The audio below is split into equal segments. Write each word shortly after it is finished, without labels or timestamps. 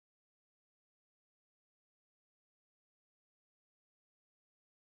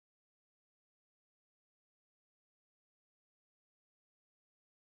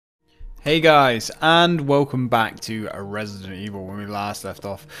Hey guys, and welcome back to Resident Evil. When we last left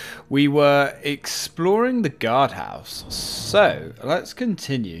off, we were exploring the guardhouse. So, let's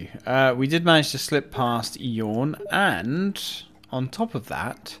continue. We did manage to slip past Eorn, and on top of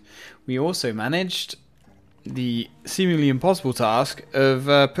that, we also managed the seemingly impossible task of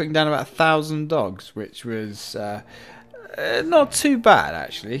putting down about 1,000 dogs, which was not too bad,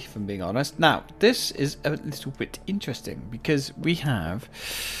 actually, if I'm being honest. Now, this is a little bit interesting, because we have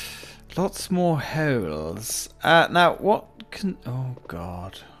lots more holes. Now, oh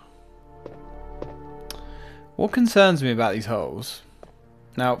god. What concerns me about these holes?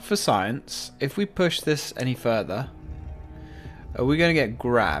 Now, for science, if we push this any further, are we going to get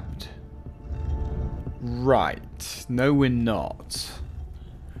grabbed? Right. No, we're not.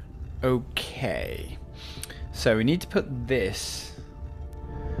 Okay. So, we need to put this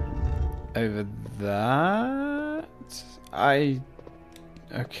over that.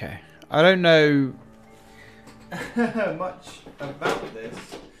 Okay. I don't know much about this,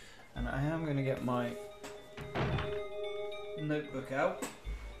 and I am going to get my notebook out.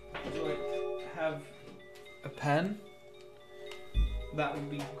 Do I have a pen? That would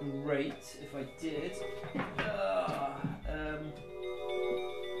be great if I did.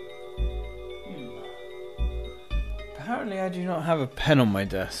 Apparently I do not have a pen on my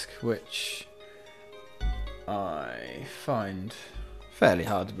desk, which I find fairly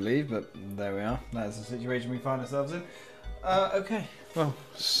hard to believe, but there we are. That's the situation we find ourselves in. Okay, well,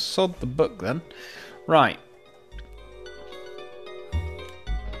 sod the book then. Right.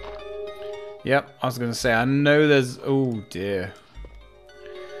 Yep, I was going to say, I know there's... Oh, dear.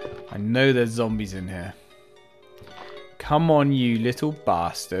 I know there's zombies in here. Come on, you little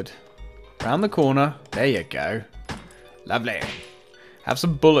bastard. Round the corner. There you go. Lovely. Have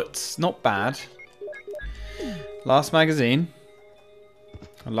some bullets. Not bad. Last magazine.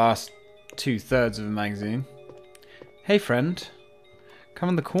 Last 2/3 of a magazine. Hey friend, come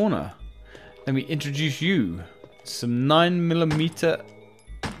in the corner. Let me introduce you to some 9mm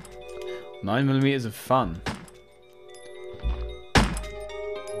of fun.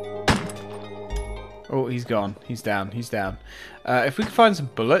 Oh, he's gone. He's down. He's down. If we could find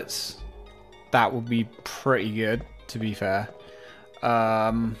some bullets, that would be pretty good, to be fair.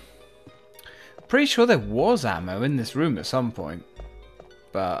 Pretty sure there was ammo in this room at some point.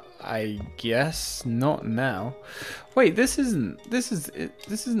 But I guess not now. Wait, this isn't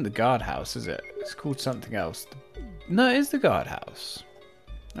the guardhouse, is it? It's called something else. No, it is the guardhouse.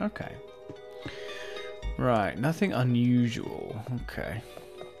 Okay. Right, nothing unusual. Okay.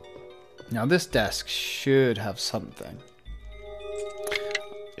 Now this desk should have something.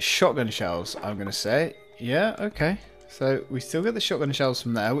 Shotgun shells, I'm gonna say. Yeah, okay. So we still get the shotgun shells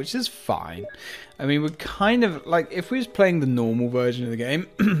from there, which is fine. I mean, we're kind of like, if we was playing the normal version of the game,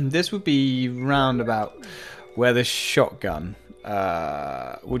 this would be round about where the shotgun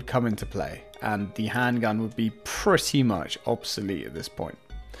would come into play, and the handgun would be pretty much obsolete at this point.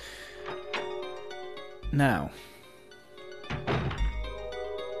 Now,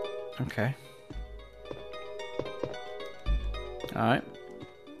 okay, all right.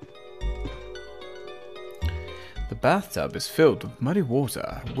 The bathtub is filled with muddy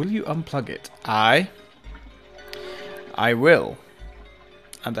water. Will you unplug it? I will.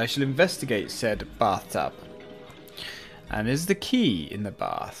 And I shall investigate said bathtub. And is the key in the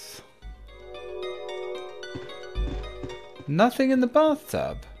bath? Nothing in the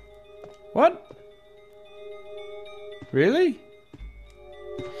bathtub. What? Really?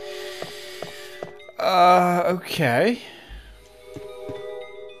 Okay.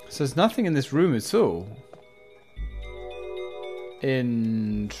 So there's nothing in this room at all. Interesting.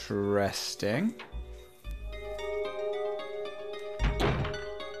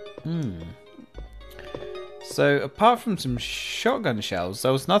 So, apart from some shotgun shells,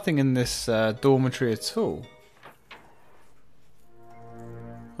 there was nothing in this dormitory at all.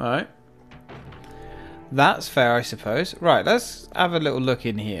 Alright. That's fair, I suppose. Right, let's have a little look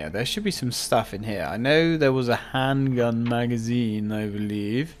in here. There should be some stuff in here. I know there was a handgun magazine, I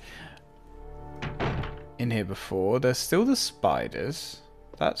believe, in here before. There's still the spiders.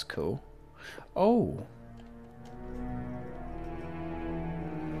 That's cool. Oh.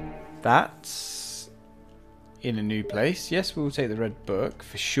 That's in a new place. Yes, we'll take the red book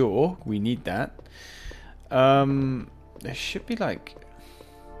for sure. We need that. There should be like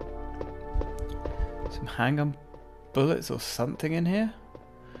some handgun bullets or something in here.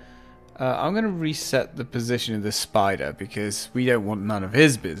 I'm going to reset the position of the spider because we don't want none of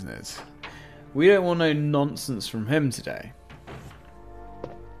his business. We don't want no nonsense from him today.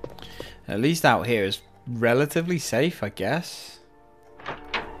 At least out here is relatively safe, I guess.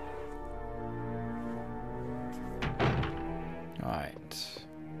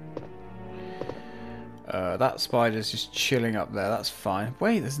 Right. That spider's just chilling up there. That's fine.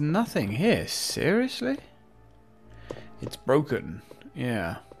 Wait, there's nothing here. Seriously? It's broken.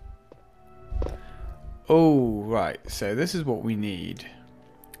 Yeah. Oh, right. So this is what we need.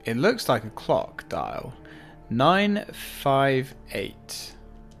 It looks like a clock dial. 958.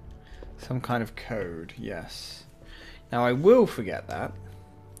 Some kind of code. Yes. Now I will forget that.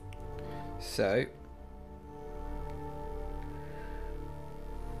 So...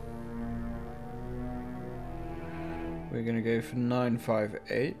 we're going to go for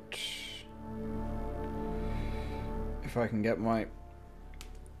 958. If I can get my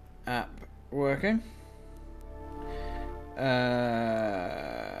app working.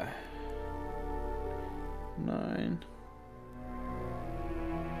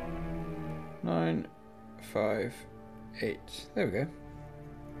 958. There we go.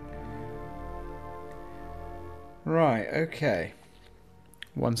 Right, okay.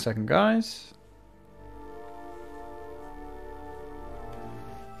 1 second, guys.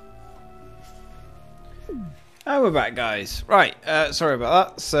 And we're back, guys. Right, sorry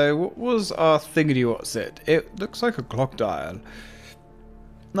about that. So, what was our thingy what's it? It looks like a clock dial.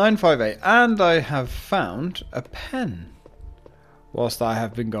 958. And I have found a pen. Whilst I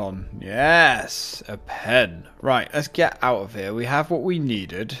have been gone. Yes, a pen. Right, let's get out of here. We have what we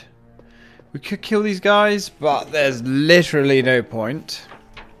needed. We could kill these guys, but there's literally no point.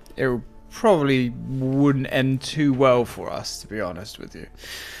 It probably wouldn't end too well for us, to be honest with you.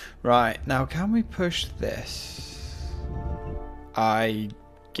 Right, now can we push this? I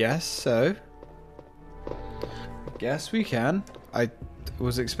guess so. I guess we can. I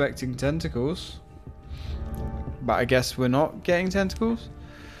was expecting tentacles. But I guess we're not getting tentacles.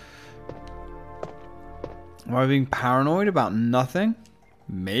 Am I being paranoid about nothing?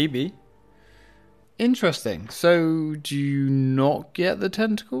 Maybe. Interesting. So, do you not get the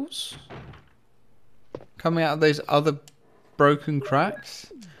tentacles? Coming out of those other broken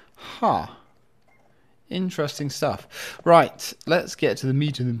cracks? Huh. Interesting stuff. Right, let's get to the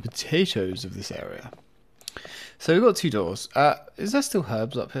meat and the potatoes of this area. So we've got 2 doors. Is there still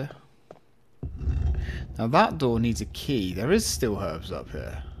herbs up here? Now that door needs a key. There is still herbs up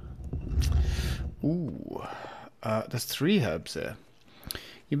here. Ooh. There's 3 herbs here.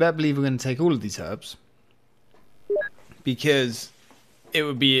 You better believe we're going to take all of these herbs. Because it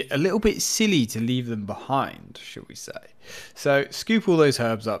would be a little bit silly to leave them behind, should we say. So, scoop all those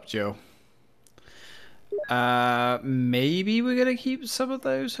herbs up, Jill. Maybe we're going to keep some of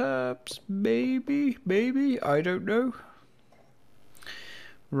those herbs. Maybe. I don't know.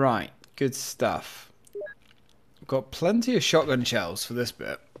 Right. Good stuff. Got plenty of shotgun shells for this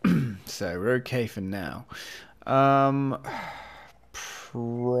bit. So, we're okay for now.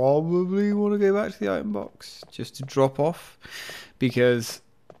 Probably want to go back to the item box. Just to drop off. Because...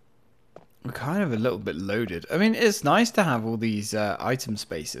 we're kind of a little bit loaded. I mean, it's nice to have all these item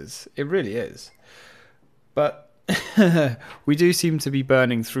spaces. It really is. But we do seem to be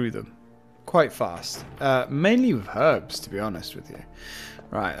burning through them quite fast. Mainly with herbs, to be honest with you.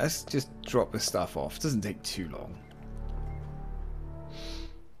 Right, let's just drop this stuff off. It doesn't take too long.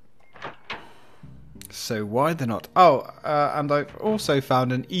 So why they're not... oh, and I've also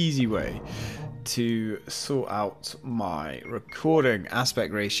found an easy way to sort out my recording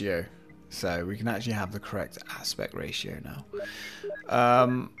aspect ratio. So we can actually have the correct aspect ratio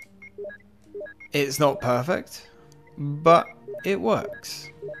now. It's not perfect, but it works.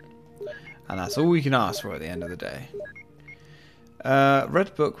 And that's all we can ask for at the end of the day.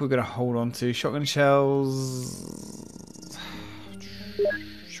 Red book we're going to hold on to. Shotgun shells...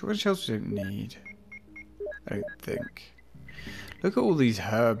 shotgun shells we don't need. I don't think. Look at all these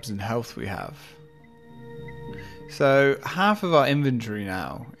herbs and health we have. So, half of our inventory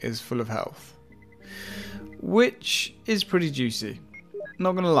now is full of health. Which is pretty juicy.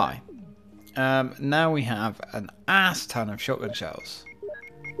 Not gonna lie. Now we have an ass ton of shotgun shells.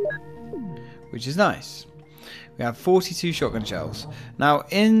 Which is nice. We have 42 shotgun shells. Now,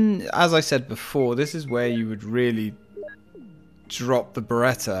 as I said before, this is where you would really drop the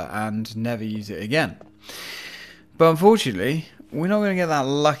Beretta and never use it again. But unfortunately, we're not going to get that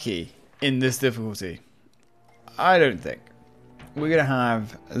lucky in this difficulty. I don't think. We're going to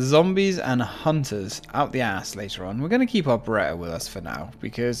have zombies and hunters out the ass later on. We're going to keep our Beretta with us for now,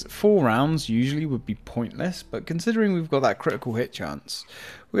 because 4 rounds usually would be pointless, but considering we've got that critical hit chance,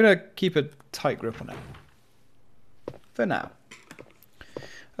 we're going to keep a tight grip on it. For now.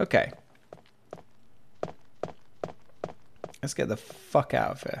 Okay. Let's get the fuck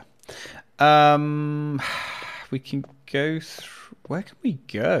out of here. We can go through... where can we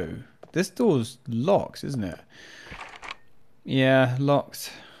go? This door's locked, isn't it? Yeah,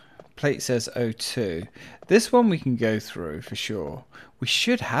 locked. Plate says O2. This one we can go through for sure. We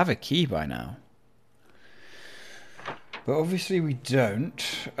should have a key by now. But obviously we don't.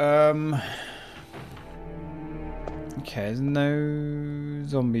 Okay, there's no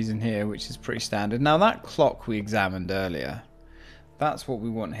zombies in here, which is pretty standard. Now that clock we examined earlier, that's what we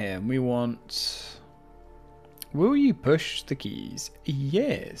want here. We want... Will you push the keys?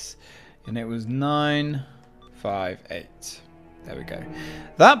 Yes. And it was 9, 5, 8. There we go.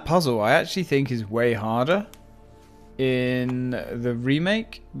 That puzzle I actually think is way harder in the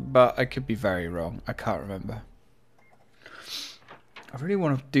remake, but I could be very wrong. I can't remember. I really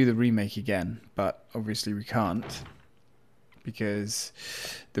want to do the remake again, but obviously we can't because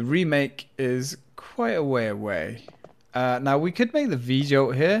the remake is quite a way away. Now we could make the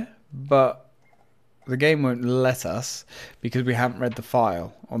V-Jolt here, but the game won't let us because we haven't read the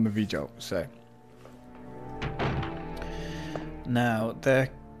file on the V-Jolt. So now there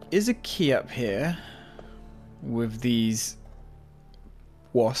is a key up here with these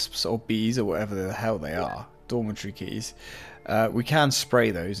wasps or bees or whatever the hell they are, dormitory keys. We can spray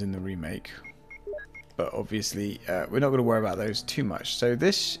those in the remake, but obviously we're not going to worry about those too much. So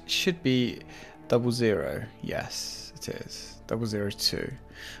this should be 00. Yes, it is 002.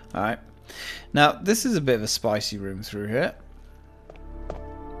 All right. Now this is a bit of a spicy room through here,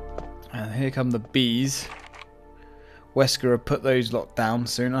 and here come the bees. Wesker will put those locked down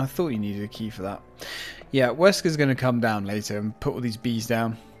soon. I thought you needed a key for that. Yeah, Wesker's going to come down later and put all these bees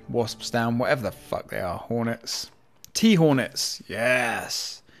down, wasps down, whatever the fuck they are, hornets. T-Hornets,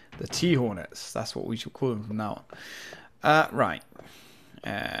 yes, the T-Hornets. That's what we should call them from now on. Right.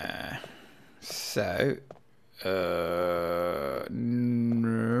 No,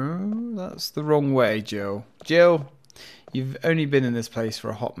 that's the wrong way, Jill. Jill, you've only been in this place for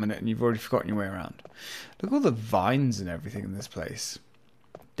a hot minute and you've already forgotten your way around. Look at all the vines and everything in this place.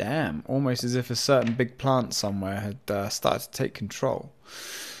 Damn, almost as if a certain big plant somewhere had started to take control.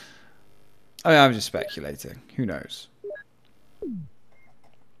 I mean, I'm just speculating. Who knows?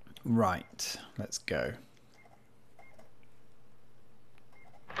 Right, let's go.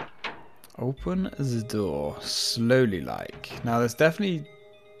 Open the door slowly like. Now there's definitely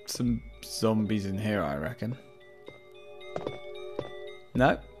some zombies in here, I reckon.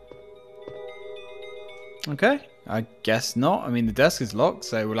 No? Okay, I guess not. I mean, the desk is locked,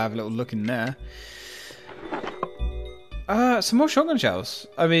 so we'll have a little look in there. Some more shotgun shells.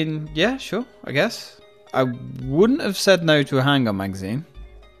 I mean, yeah, sure, I guess. I wouldn't have said no to a handgun magazine,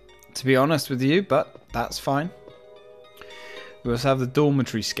 to be honest with you, but that's fine. We also have the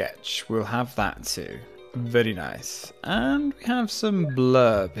dormitory sketch. We'll have that too. Very nice. And we have some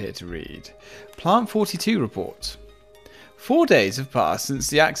blurb here to read. Plant 42 report. 4 days have passed since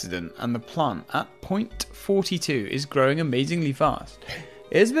the accident, and the plant at point 42 is growing amazingly fast.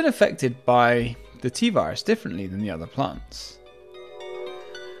 It has been affected by the T-virus differently than the other plants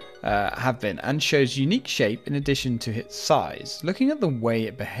have been, and shows unique shape in addition to its size. Looking at the way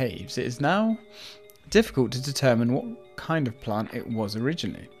it behaves, it is now difficult to determine what kind of plant it was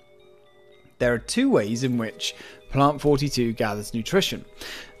originally. There are two ways in which plant 42 gathers nutrition.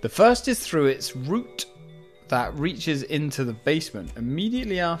 The first is through its root that reaches into the basement.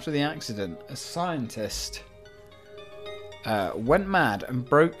 Immediately after the accident, a scientist went mad and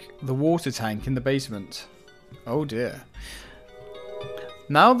broke the water tank in the basement. Oh dear.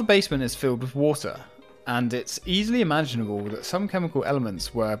 Now the basement is filled with water, and it's easily imaginable that some chemical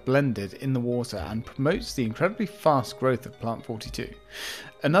elements were blended in the water and promotes the incredibly fast growth of plant 42.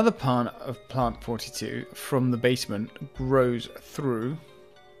 Another part of plant 42 from the basement grows through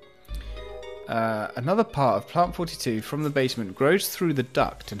the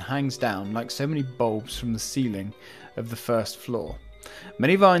duct and hangs down like so many bulbs from the ceiling of the first floor.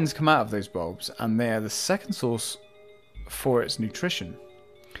 Many vines come out of those bulbs, and they are the second source for its nutrition.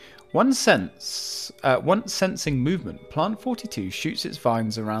 Once sensing movement, plant 42 shoots its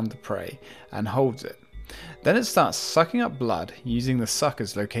vines around the prey and holds it. Then it starts sucking up blood using the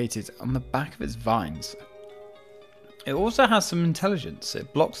suckers located on the back of its vines. It also has some intelligence.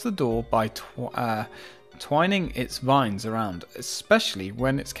 It blocks the door by twining its vines around, especially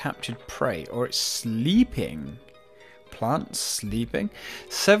when it's captured prey or it's sleeping. Plant sleeping?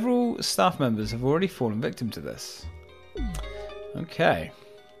 Several staff members have already fallen victim to this. Okay.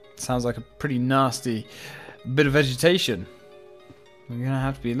 Sounds like a pretty nasty bit of vegetation. We're going to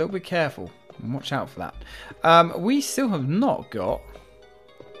have to be a little bit careful and watch out for that. We still have not got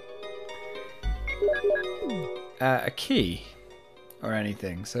a key or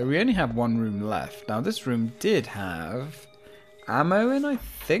anything, so we only have one room left. Now this room did have ammo in, I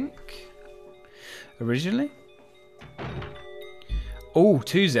think, originally. Oh,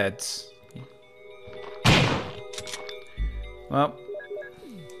 2 Zs. Well,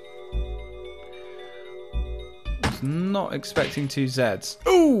 was not expecting 2 Zs.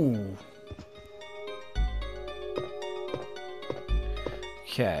 Ooh!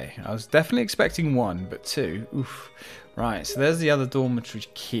 Okay, I was definitely expecting 1, but 2. Oof. Right, so there's the other dormitory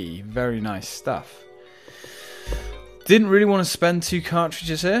key. Very nice stuff. Didn't really want to spend 2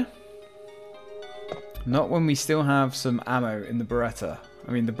 cartridges here. Not when we still have some ammo in the Beretta.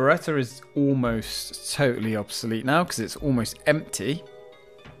 I mean, the Beretta is almost totally obsolete now because it's almost empty.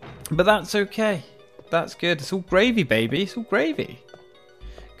 But that's okay. That's good. It's all gravy, baby. It's all gravy.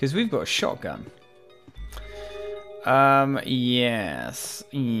 Because we've got a shotgun. Yes.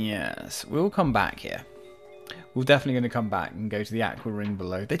 We'll come back here. We're definitely going to come back and go to the Aqua Ring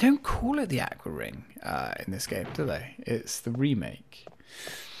below. They don't call it the Aqua Ring in this game, do they? It's the remake.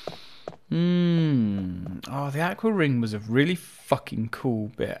 Oh, the Aqua Ring was a really fucking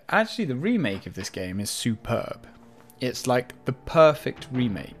cool bit. Actually, the remake of this game is superb. It's like the perfect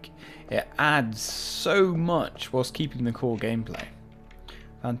remake. It adds so much whilst keeping the core gameplay.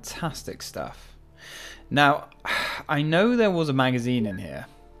 Fantastic stuff. Now, I know there was a magazine in here.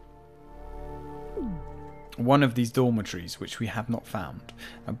 One of these dormitories, which we have not found.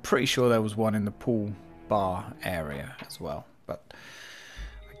 I'm pretty sure there was one in the pool bar area as well. But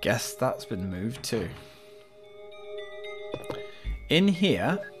I guess that's been moved too. In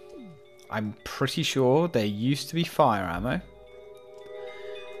here, I'm pretty sure there used to be fire ammo.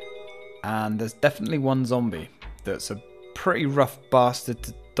 And there's definitely one zombie that's a pretty rough bastard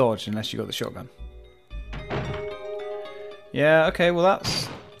to dodge unless you got the shotgun. Yeah, okay, well that's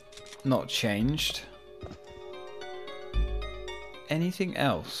not changed. Anything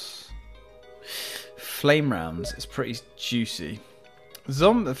else? Flame rounds is pretty juicy.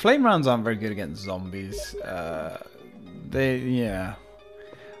 Flame rounds aren't very good against zombies. Yeah.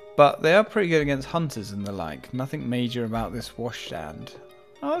 But they are pretty good against hunters and the like. Nothing major about this washstand.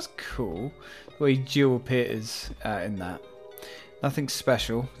 Oh, that's cool. The way dual appears in that. Nothing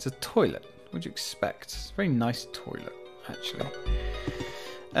special. It's a toilet. What'd you expect? It's a very nice toilet, actually.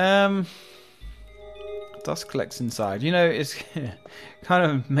 Dust collects inside. You know, it's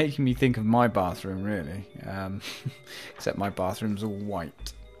kind of making me think of my bathroom, really. Except my bathroom's all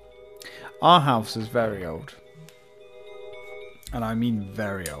white. Our house is very old. And I mean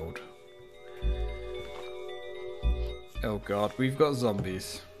very old. Oh god, we've got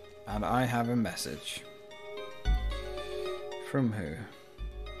zombies. And I have a message. From who?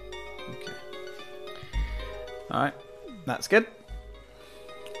 Okay. Alright, that's good.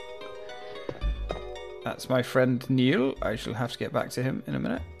 That's my friend Neil. I shall have to get back to him in a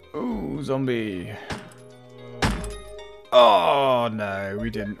minute. Ooh, zombie. Oh no,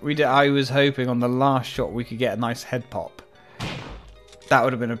 we didn't. I was hoping on the last shot we could get a nice head pop. That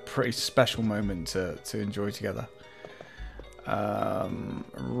would have been a pretty special moment to enjoy together.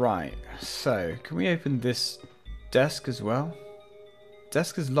 Right, so can we open this desk as well?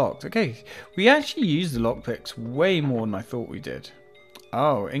 Desk is locked. Okay, we actually used the lockpicks way more than I thought we did.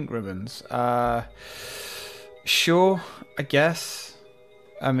 Oh, ink ribbons. Sure, I guess.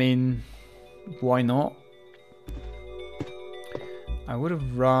 I mean, why not? I would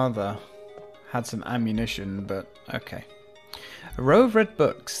have rather had some ammunition, but okay. A row of red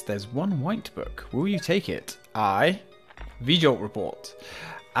books. There's one white book. Will you take it? VJolt report.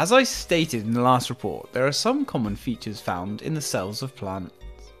 As I stated in the last report, there are some common features found in the cells of plants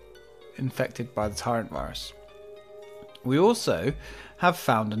infected by the Tyrant virus. We also have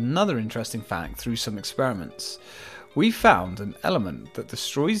found another interesting fact through some experiments. We found an element that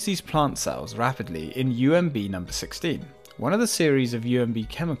destroys these plant cells rapidly in UMB number 16, one of the series of UMB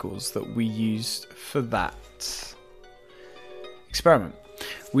chemicals that we used for that experiment.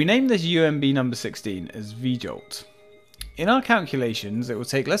 We named this UMB number 16 as VJolt. In our calculations, it will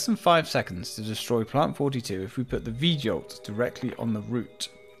take less than 5 seconds to destroy plant 42 if we put the VJolt directly on the root.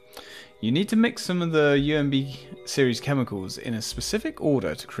 You need to mix some of the UMB series chemicals in a specific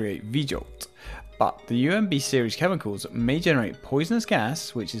order to create VJolt, but the UMB series chemicals may generate poisonous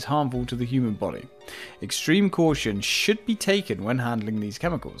gas which is harmful to the human body. Extreme caution should be taken when handling these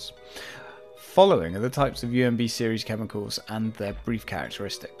chemicals. Following are the types of UMB series chemicals and their brief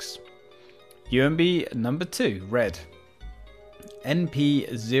characteristics. UMB number 2, red.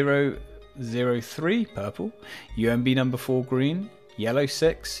 NP003, purple. UMB number 4, green. Yellow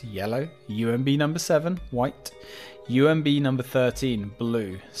 6, yellow. UMB number 7, white. UMB number 13,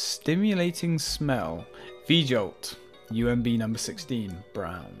 blue. Stimulating smell. VJolt. UMB number 16,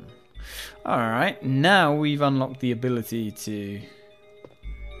 brown. Alright, now we've unlocked the ability to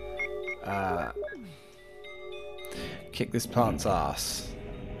kick this plant's ass.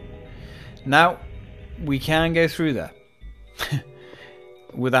 Now, we can go through there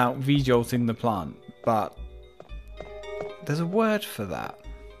without V-jolting the plant, but there's a word for that.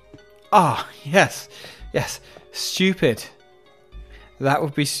 Ah, yes, yes, stupid. That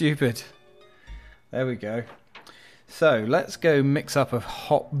would be stupid. There we go. So let's go mix up a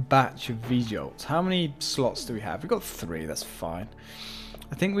hot batch of V-jolts. How many slots do we have? We've got 3, that's fine.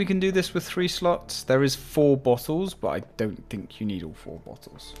 I think we can do this with 3 slots. There is 4 bottles, but I don't think you need all 4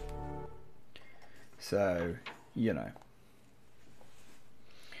 bottles. So, you know.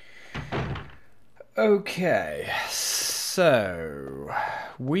 Okay, so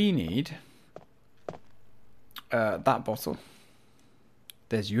we need that bottle.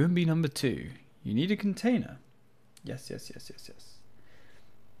 There's UMB number 2. You need a container. Yes, yes, yes, yes, yes.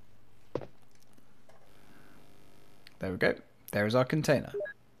 There we go. There is our container.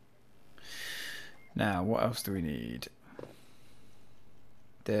 Now, what else do we need?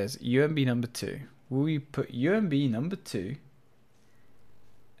 There's UMB number 2. Will we put UMB number 2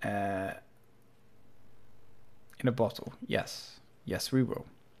 in a bottle? Yes. Yes, we will.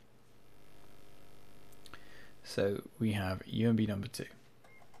 So we have UMB number 2.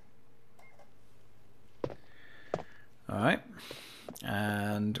 Alright.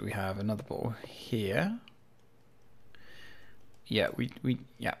 And we have another bottle here. Yeah,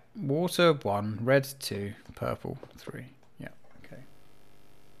 yeah. Water 1, red 2, purple 3. Yeah, okay.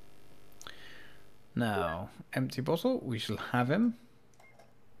 Now, empty bottle, we shall have him.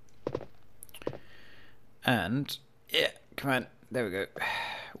 And, yeah, come on, there we go.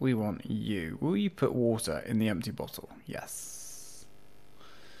 We want you. Will you put water in the empty bottle? Yes.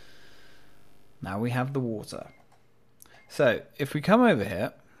 Now we have the water. So, if we come over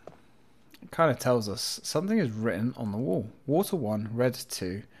here, it kind of tells us something is written on the wall. Water 1, red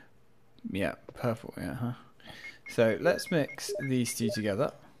 2, yeah, purple, yeah. Huh? So let's mix these 2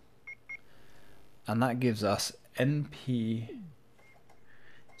 together, and that gives us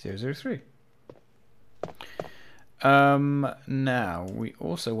NP003. Now we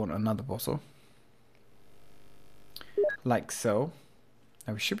also want another bottle, like so.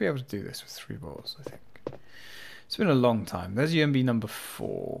 Now we should be able to do this with 3 bottles, I think. It's been a long time. There's UMB number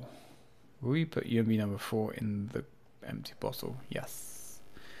 4. Will we put UMB number 4 in the empty bottle? Yes.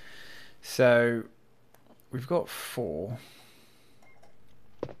 So we've got 4.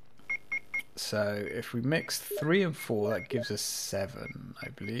 So if we mix 3 and 4, that gives us 7, I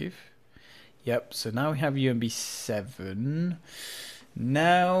believe. Yep. So now we have UMB 7.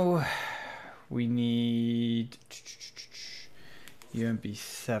 Now we need UMB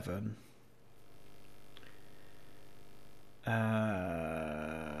 7.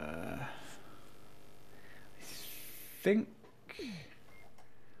 I think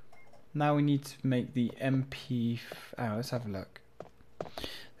now we need to make the MP. Oh, let's have a look.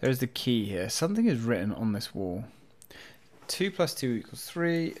 There's the key here. Something is written on this wall. 2 plus 2 equals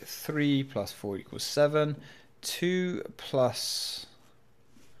 3. 3 plus 4 equals 7. 2 plus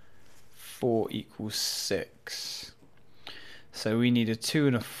 4 equals 6. So we need a 2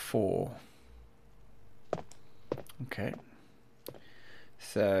 and a 4. Okay.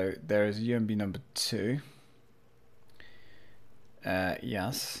 So there is UMB number 2.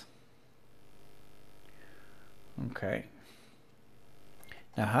 Yes. Okay.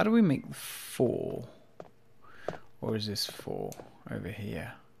 Now how do we make 4? Or is this 4 over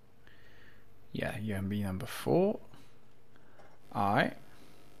here? Yeah, UMB number 4. Alright.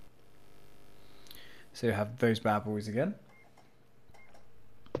 So you have those bad boys again.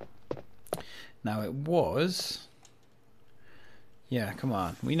 Now it was... Yeah, come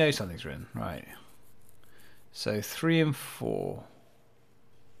on. We know something's written. Right. So 3 and 4.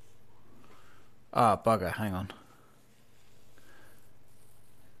 Ah, bugger. Hang on.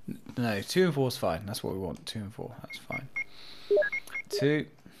 No, 2 and 4 is fine. That's what we want. 2 and 4. That's fine. 2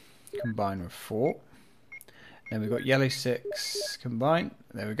 combined with 4. Then we've got yellow 6 combined.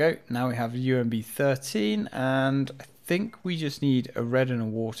 There we go. Now we have UMB 13. And I think we just need a red and a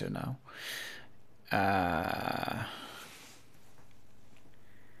water now.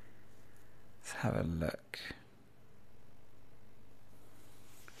 Let's have a look.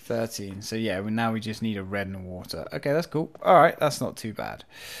 13. So yeah, now we just need a red and a water. Okay, that's cool. Alright, that's not too bad.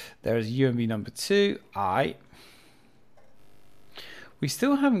 There is UMB number 2. We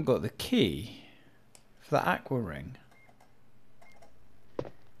still haven't got the key for the aqua ring.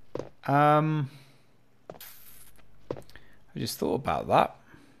 I just thought about that.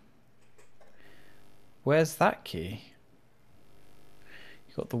 Where's that key?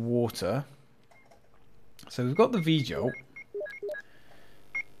 You got the water. So we've got the V-jolt.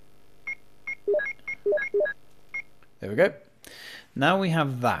 There we go. Now we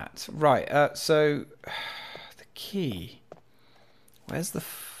have that. Right, so the key. Where's the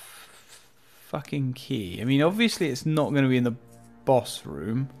fucking key? I mean, obviously it's not going to be in the boss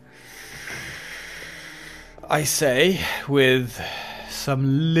room. I say with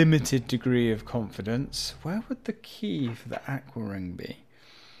some limited degree of confidence. Where would the key for the aqua ring be?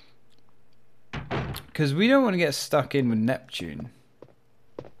 Because we don't want to get stuck in with Neptune.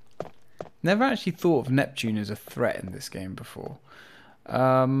 Never actually thought of Neptune as a threat in this game before.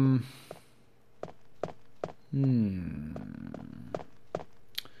 I mean,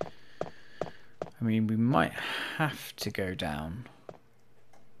 we might have to go down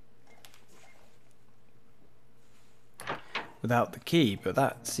without the key, but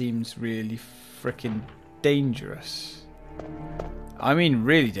that seems really freaking dangerous. I mean,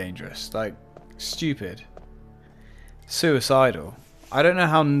 really dangerous. Like, stupid. Suicidal. I don't know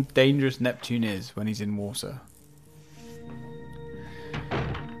how dangerous Neptune is when he's in water.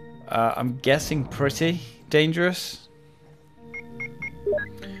 I'm guessing pretty dangerous.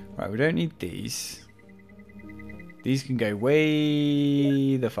 Right, we don't need these. These can go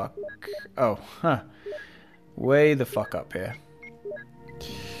way the fuck. Oh, huh. Way the fuck up here.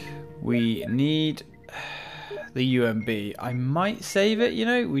 We need the UMB. I might save it, you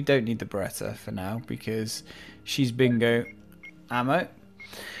know. We don't need the Beretta for now because she's bingo ammo.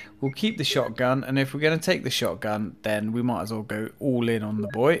 We'll keep the shotgun, and if we're going to take the shotgun, then we might as well go all in on the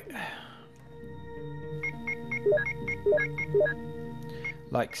boy.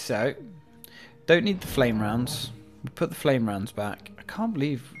 Like so. Don't need the flame rounds. We put the flame rounds back. I can't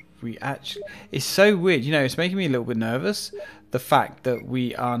believe we actually... It's so weird, you know, it's making me a little bit nervous. The fact that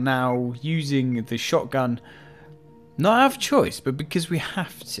we are now using the shotgun, not out of choice, but because we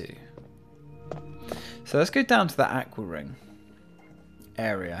have to. So let's go down to the aqua ring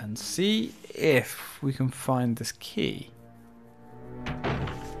area and see if we can find this key.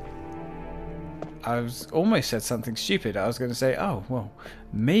 I was almost said something stupid. I was going to say, oh, well,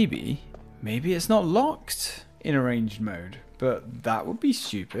 maybe it's not locked in arranged mode, but that would be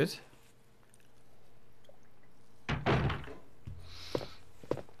stupid.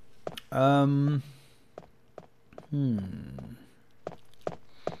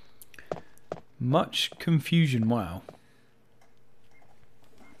 Much confusion, wow.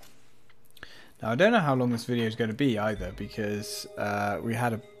 Now, I don't know how long this video is going to be either, because we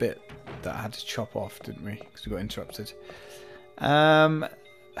had a bit that I had to chop off, didn't we? Because we got interrupted.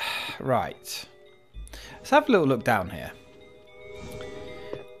 Right. Let's have a little look down here.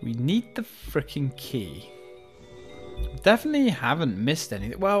 We need the freaking key. Definitely haven't missed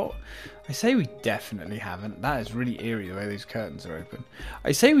anything. Well, I say we definitely haven't. That is really eerie the way these curtains are open.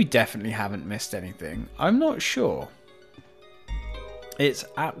 I say we definitely haven't missed anything. I'm not sure. It's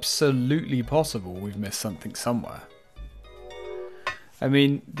absolutely possible we've missed something somewhere. I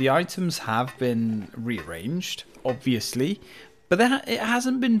mean, the items have been rearranged, obviously, but it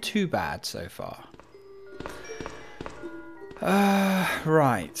hasn't been too bad so far.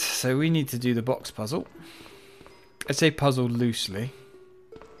 Right, so we need to do the box puzzle. I say puzzle loosely.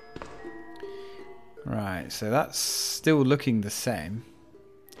 Right, so that's still looking the same.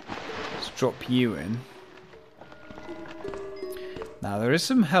 Let's drop you in. Now, there is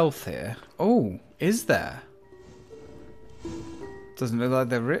some health here. Oh, is there? Doesn't look like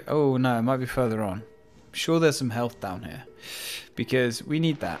there... Oh, no, it might be further on. I'm sure there's some health down here. Because we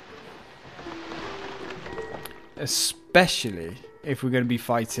need that. Especially if we're going to be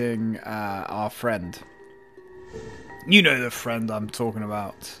fighting our friend. You know the friend I'm talking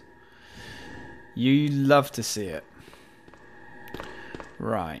about. You love to see it.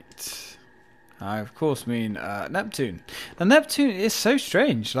 Right. I, of course, mean Neptune. Now, Neptune is so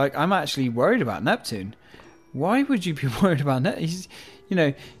strange. Like, I'm actually worried about Neptune. Why would you be worried about Neptune? He's, you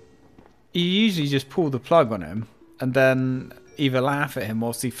know, you usually just pull the plug on him and then either laugh at him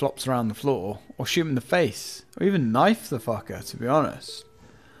whilst he flops around the floor or shoot him in the face or even knife the fucker, to be honest.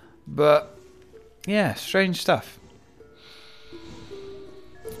 But, yeah, strange stuff.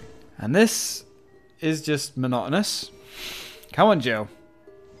 And this is just monotonous. Come on, Jill.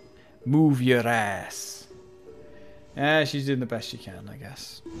 Move your ass. Yeah, she's doing the best she can, I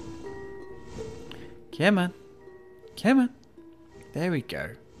guess. Come on. Come on. There we go.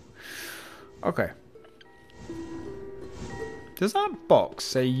 Okay. Does that box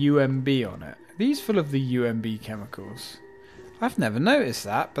say UMB on it? Are these full of the UMB chemicals? I've never noticed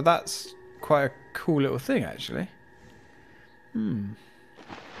that, but that's quite a cool little thing, actually. And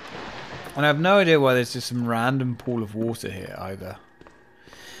I have no idea why there's just some random pool of water here, either.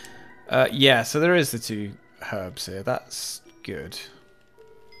 Yeah, so there is the two herbs here. That's good.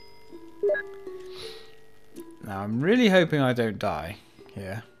 Now, I'm really hoping I don't die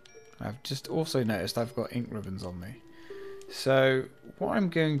here. I've just also noticed I've got ink ribbons on me. So, what I'm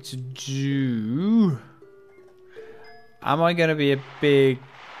going to do... Am I going to be a big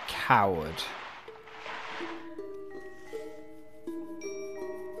coward?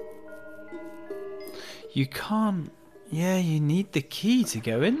 You can't... Yeah, you need the key to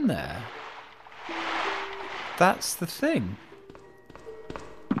go in there. That's the thing.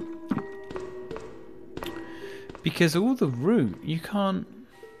 Because all the room, you can't...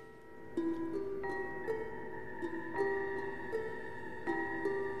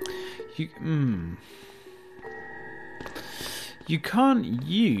 You can't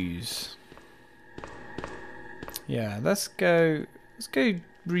use... Yeah, let's go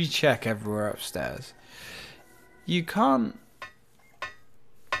recheck everywhere upstairs. You can't...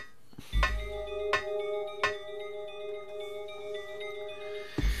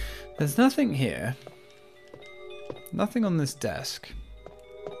 There's nothing here. Nothing on this desk.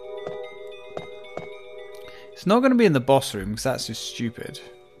 It's not going to be in the boss room because that's just stupid.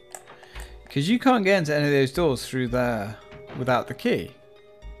 Because you can't get into any of those doors through there without the key.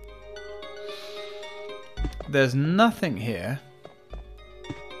 There's nothing here.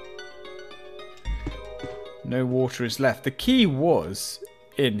 No water is left. The key was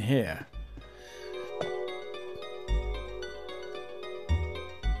in here.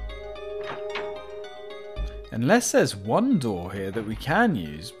 Unless there's one door here that we can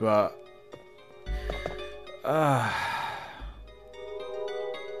use, but...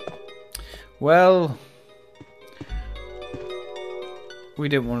 Well... We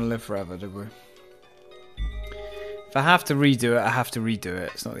didn't want to live forever, did we? If I have to redo it, I have to redo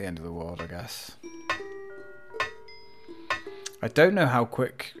it. It's not the end of the world, I guess. I don't know how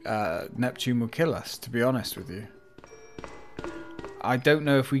quick Neptune will kill us, to be honest with you. I don't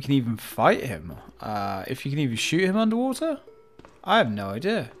know if we can even fight him. If you can even shoot him underwater? I have no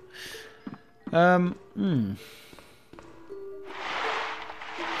idea. Yeah,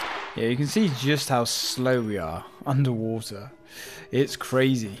 you can see just how slow we are underwater. It's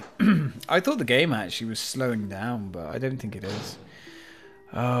crazy. I thought the game actually was slowing down, but I don't think it is.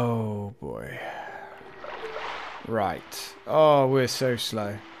 Oh, boy. Right. Oh, we're so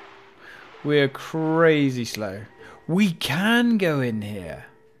slow. We're crazy slow. We can go in here.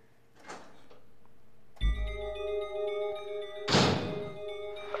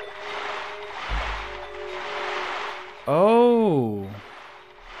 Oh.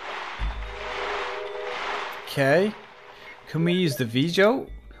 Okay. Can we use the V-Jolt?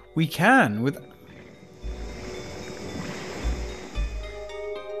 We can with...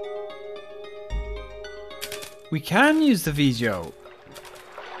 We can use the V-Jolt.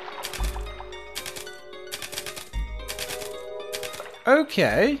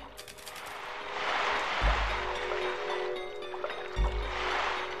 Okay.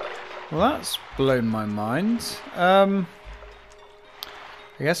 Well, that's blown my mind. I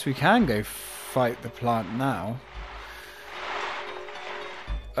guess we can go fight the plant now.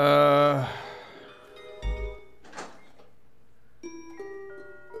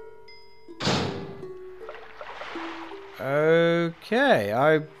 Okay,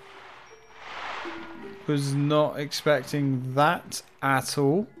 I was not expecting that at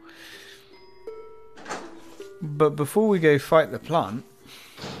all. But before we go fight the plant,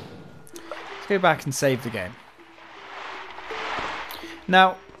 let's go back and save the game.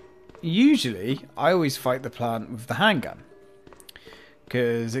 Now, usually, I always fight the plant with the handgun,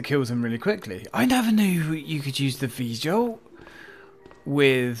 because it kills him really quickly. I never knew you could use the V-Jolt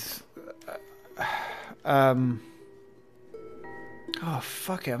with... Oh,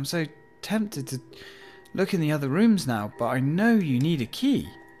 fuck it. I'm so tempted to look in the other rooms now, but I know you need a key.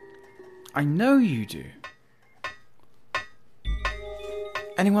 I know you do.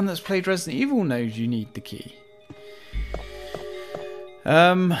 Anyone that's played Resident Evil knows you need the key.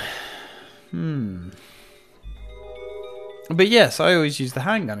 But yes, I always use the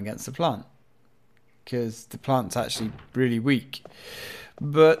handgun against the plant, because the plant's actually really weak.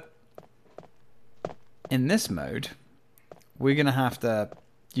 But in this mode, we're going to have to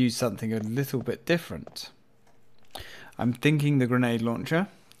use something a little bit different. I'm thinking the grenade launcher.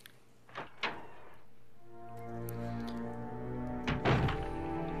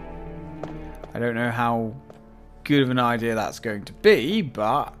 I don't know how good of an idea that's going to be,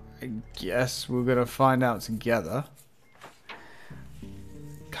 but I guess we're going to find out together.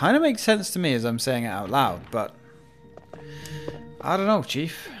 Kind of makes sense to me as I'm saying it out loud, but I don't know,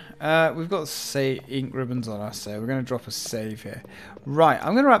 Chief. We've got ink ribbons on us, so we're going to drop a save here. Right,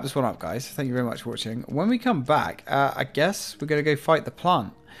 I'm going to wrap this one up, guys. Thank you very much for watching. When we come back, I guess we're going to go fight the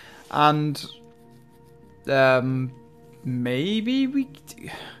plant. And Maybe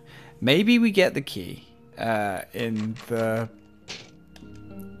we get the key in the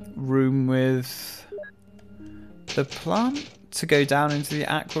room with the plant to go down into the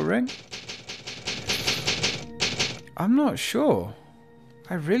aqua ring. I'm not sure.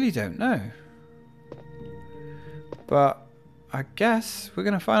 I really don't know. But I guess we're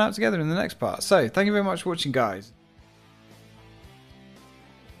going to find out together in the next part. So, thank you very much for watching, guys.